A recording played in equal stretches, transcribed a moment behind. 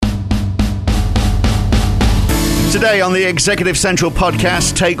Today on the Executive Central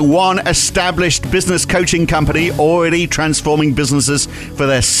podcast, take one established business coaching company already transforming businesses for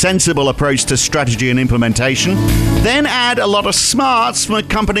their sensible approach to strategy and implementation. Then add a lot of smarts from a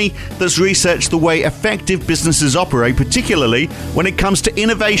company that's researched the way effective businesses operate, particularly when it comes to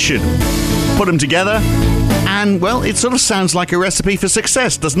innovation. Put them together and, well, it sort of sounds like a recipe for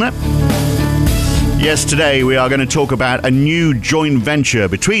success, doesn't it? Yes, today we are going to talk about a new joint venture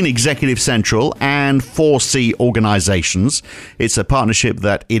between Executive Central and 4C Organisations. It's a partnership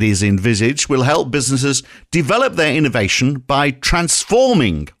that it is envisaged will help businesses develop their innovation by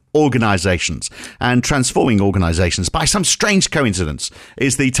transforming organisations. And Transforming Organisations, by some strange coincidence,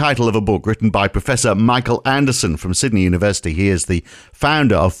 is the title of a book written by Professor Michael Anderson from Sydney University. He is the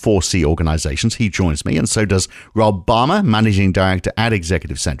founder of 4C Organisations. He joins me, and so does Rob Balmer, Managing Director at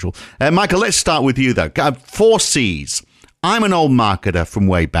Executive Central. Michael, let's start with you, though. 4Cs. I'm an old marketer from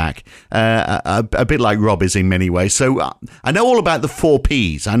way back, a bit like Rob is in many ways. So I know all about the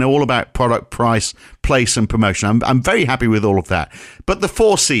 4Ps. I know all about product, price, place, and promotion. I'm very happy with all of that. But the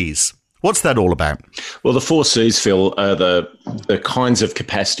 4Cs, what's that all about? Well, the 4Cs, Phil, are the kinds of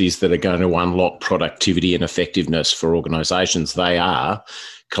capacities that are going to unlock productivity and effectiveness for organisations. They are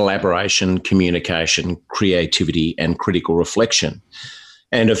collaboration, communication, creativity, and critical reflection.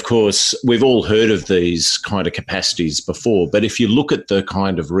 And of course, we've all heard of these kind of capacities before, but if you look at the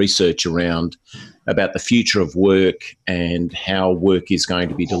kind of research around about the future of work and how work is going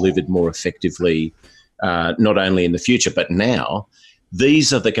to be delivered more effectively, not only in the future, but now,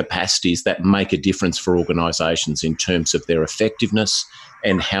 these are the capacities that make a difference for organisations in terms of their effectiveness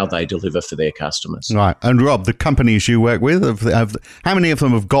and how they deliver for their customers. Right. And Rob, the companies you work with, how many of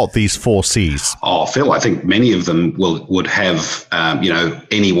them have got these 4Cs? Oh, Phil, I think many of them would have,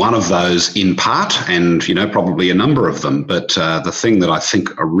 any one of those in part and, probably a number of them. But the thing that I think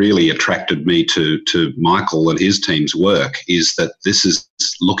really attracted me to Michael and his team's work is that this is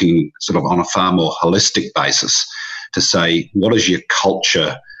looking sort of on a far more holistic basis to say, what does your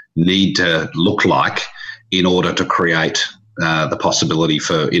culture need to look like in order to create the possibility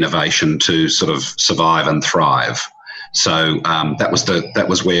for innovation to sort of survive and thrive? So that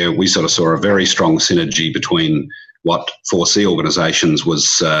was where we sort of saw a very strong synergy between what 4C Organisations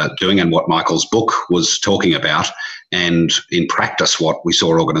was doing and what Michael's book was talking about, and in practice what we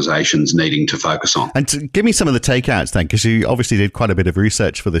saw organisations needing to focus on. And give me some of the takeouts then, because you obviously did quite a bit of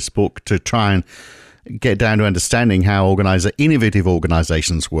research for this book to try and get down to understanding how innovative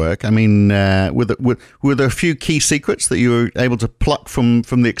organisations work. I mean, were there a few key secrets that you were able to pluck from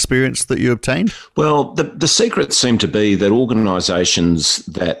the experience that you obtained? Well, the secrets seem to be that organisations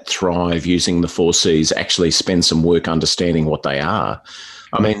that thrive using the 4Cs actually spend some work understanding what they are.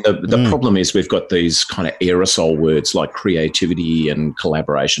 I mean, the problem is we've got these kind of aerosol words like creativity and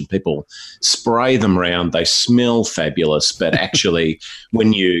collaboration. People spray them around, they smell fabulous, but actually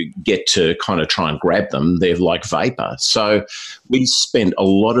when you get to kind of try and grab them, they're like vapor. So we spent a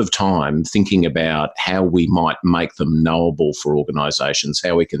lot of time thinking about how we might make them knowable for organisations,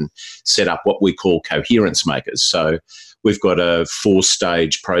 how we can set up what we call coherence makers. So we've got a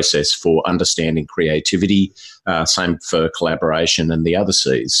 4-stage process for understanding creativity, same for collaboration and the other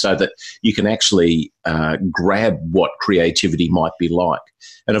Cs, so that you can actually grab what creativity might be like.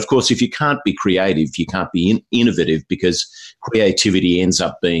 And of course, if you can't be creative, you can't be innovative, because creativity ends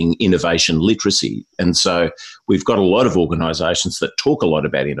up being innovation literacy. And so we've got a lot of organisations that talk a lot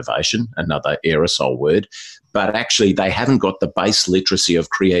about innovation, another aerosol word, but actually they haven't got the base literacy of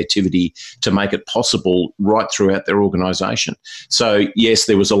creativity to make it possible right throughout their organisation. So yes,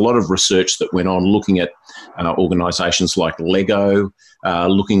 there was a lot of research that went on looking at organisations like Lego,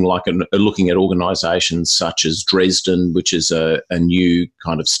 looking at organisations such as Dresden, which is a new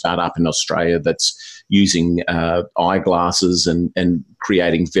kind of startup in Australia that's using eyeglasses and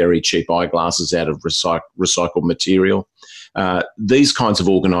creating very cheap eyeglasses out of recycled material. These kinds of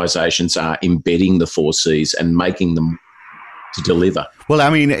organisations are embedding the 4Cs and making them to deliver. Well, I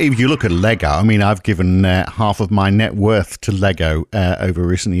mean, if you look at Lego, I mean, I've given half of my net worth to Lego over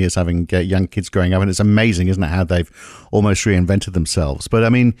recent years, having young kids growing up, and it's amazing, isn't it, how they've almost reinvented themselves. But I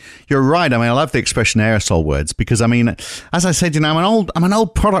mean, you're right. I mean, I love the expression aerosol words because, I mean, as I said, I'm an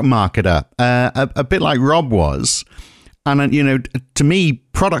old product marketer, a bit like Rob was. And, to me,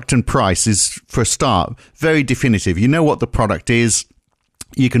 product and price is, for a start, very definitive. You know what the product is,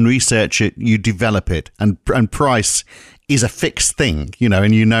 you can research it, you develop it, and price is a fixed thing,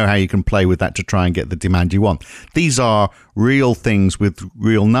 and you know how you can play with that to try and get the demand you want. These are real things with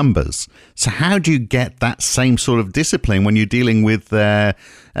real numbers. So how do you get that same sort of discipline when you're dealing with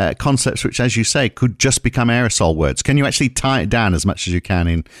concepts which, as you say, could just become aerosol words? Can you actually tie it down as much as you can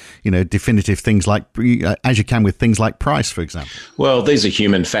in, definitive things like, as you can with things like price, for example? Well, these are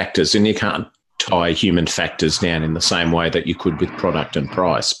human factors, and you can't tie human factors down in the same way that you could with product and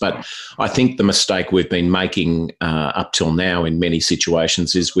price. But I think the mistake we've been making up till now in many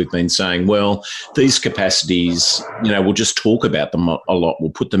situations is we've been saying, well, these capacities, we'll just talk about them a lot.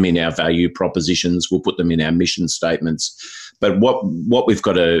 We'll put them in our value propositions. We'll put them in our mission statements. But what we've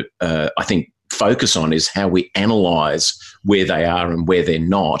got to, I think, focus on is how we analyse where they are and where they're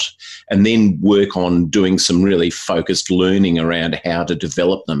not, and then work on doing some really focused learning around how to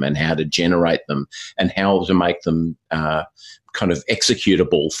develop them and how to generate them and how to make them kind of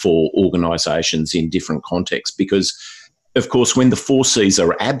executable for organisations in different contexts. Because, of course, when the 4 Cs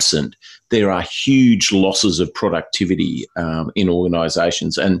are absent, there are huge losses of productivity in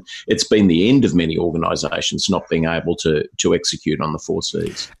organisations, and it's been the end of many organisations not being able to execute on the 4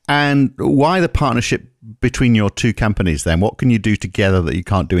 Cs. And why the partnership between your two companies then? What can you do together that you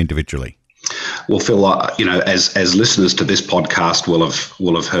can't do individually? Well, Phil, as listeners to this podcast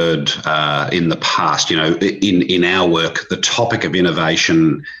will have heard in the past, in our work, the topic of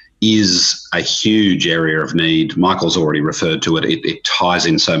innovation is a huge area of need. Michael's already referred to it. It ties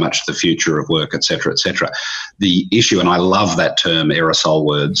in so much to the future of work, et cetera, et cetera. The issue, and I love that term, aerosol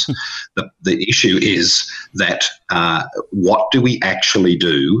words, the issue is that what do we actually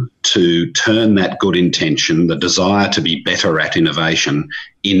do to turn that good intention, the desire to be better at innovation,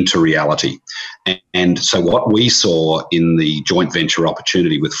 into reality? And so what we saw in the joint venture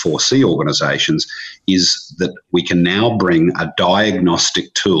opportunity with 4C organisations is that we can now bring a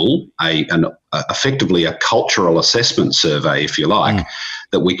diagnostic tool, effectively a cultural assessment survey, if you like,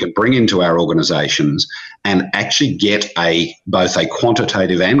 that we can bring into our organisations and actually get both a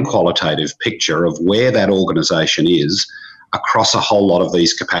quantitative and qualitative picture of where that organisation is across a whole lot of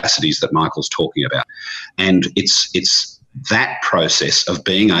these capacities that Michael's talking about. And it's that process of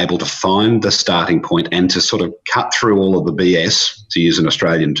being able to find the starting point and to sort of cut through all of the BS, to use an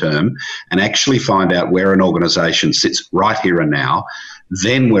Australian term, and actually find out where an organisation sits right here and now.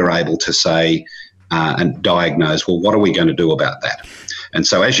 Then we're able to say and diagnose, well, what are we going to do about that? And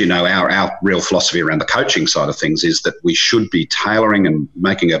so, as you know, our real philosophy around the coaching side of things is that we should be tailoring and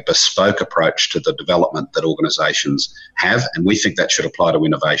making a bespoke approach to the development that organisations have, and we think that should apply to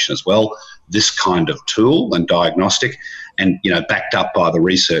innovation as well. This kind of tool and diagnostic, and backed up by the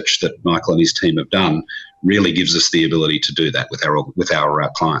research that Michael and his team have done, really gives us the ability to do that with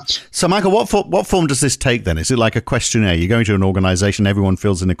our clients. So, Michael, what form does this take then? Is it like a questionnaire? You're going to an organisation, everyone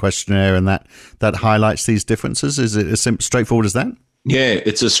fills in a questionnaire, and that highlights these differences? Is it as straightforward as that? Yeah,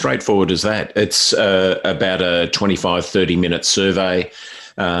 it's as straightforward as that. It's about a 25, 30-minute survey.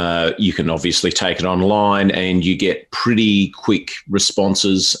 You can obviously take it online and you get pretty quick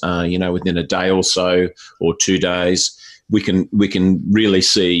responses, within a day or so or 2 days. We can really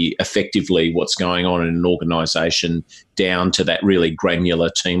see effectively what's going on in an organisation down to that really granular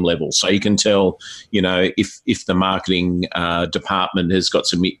team level. So you can tell, if the marketing department has got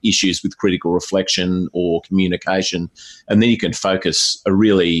some issues with critical reflection or communication, and then you can focus a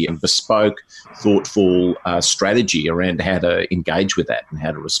really bespoke, thoughtful strategy around how to engage with that and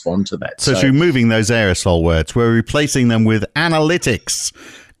how to respond to that. So it's removing those aerosol words. We're replacing them with analytics.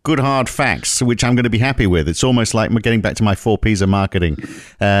 Good hard facts, which I'm going to be happy with. It's almost like getting back to my 4 Ps of marketing.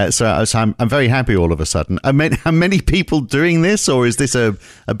 So I'm very happy all of a sudden. Are many people doing this, or is this a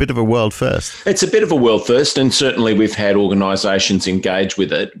bit of a world first? It's a bit of a world first, and certainly we've had organisations engage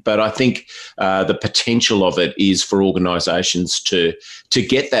with it. But I think the potential of it is for organisations to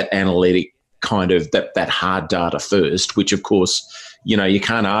get that analytic kind of that hard data first, which of course, you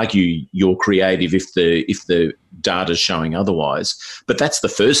can't argue you're creative if the data's showing otherwise. But that's the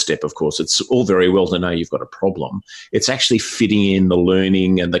first step, of course. It's all very well to know you've got a problem. It's actually fitting in the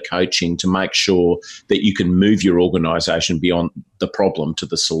learning and the coaching to make sure that you can move your organisation beyond the problem to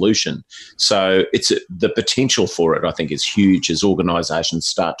the solution. So the potential for it, I think, is huge as organisations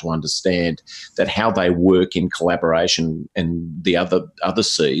start to understand that how they work in collaboration and the other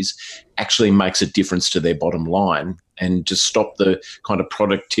Cs actually makes a difference to their bottom line, and to stop the kind of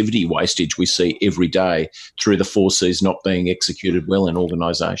productivity wastage we see every day through the 4Cs not being executed well in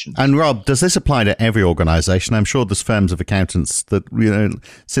organisations. And Rob, does this apply to every organisation? I'm sure there's firms of accountants that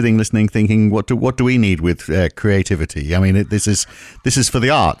sitting, listening, thinking, what do we need with creativity? I mean, this is for the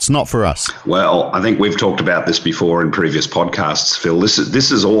arts, not for us. Well, I think we've talked about this before in previous podcasts, Phil. This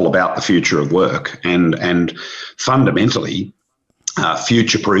is all about the future of work and fundamentally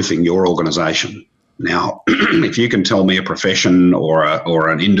future-proofing your organisation. Now, if you can tell me a profession or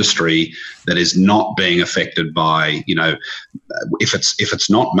an industry that is not being affected by, if it's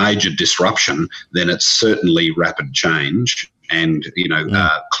not major disruption, then it's certainly rapid change. And,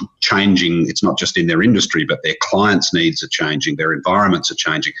 changing, it's not just in their industry, but their clients' needs are changing, their environments are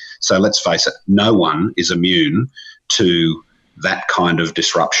changing. So let's face it, no one is immune to that kind of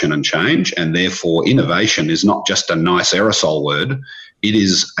disruption and change. And therefore, innovation is not just a nice aerosol word. It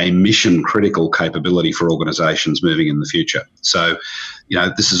is a mission-critical capability for organisations moving in the future. So,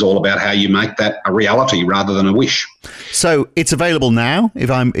 this is all about how you make that a reality rather than a wish. So it's available now.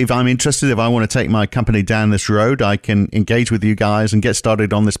 If I'm interested, if I want to take my company down this road, I can engage with you guys and get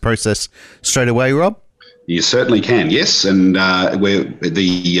started on this process straight away, Rob? You certainly can, yes. And we're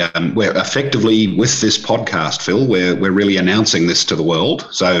effectively with this podcast, Phil. We're really announcing this to the world.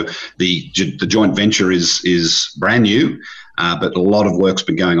 So the joint venture is brand new. But a lot of work's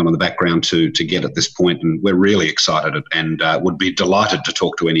been going on in the background to get at this point, and we're really excited and would be delighted to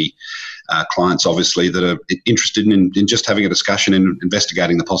talk to any clients, obviously, that are interested in just having a discussion and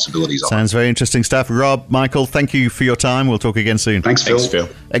investigating the possibilities of it. Sounds very interesting stuff. Rob, Michael, thank you for your time. We'll talk again soon. Thanks, Phil.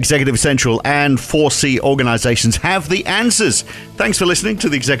 Executive Central and 4C organisations have the answers. Thanks for listening to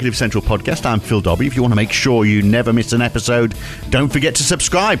the Executive Central podcast. I'm Phil Dobbie. If you want to make sure you never miss an episode, don't forget to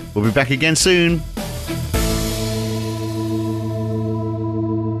subscribe. We'll be back again soon.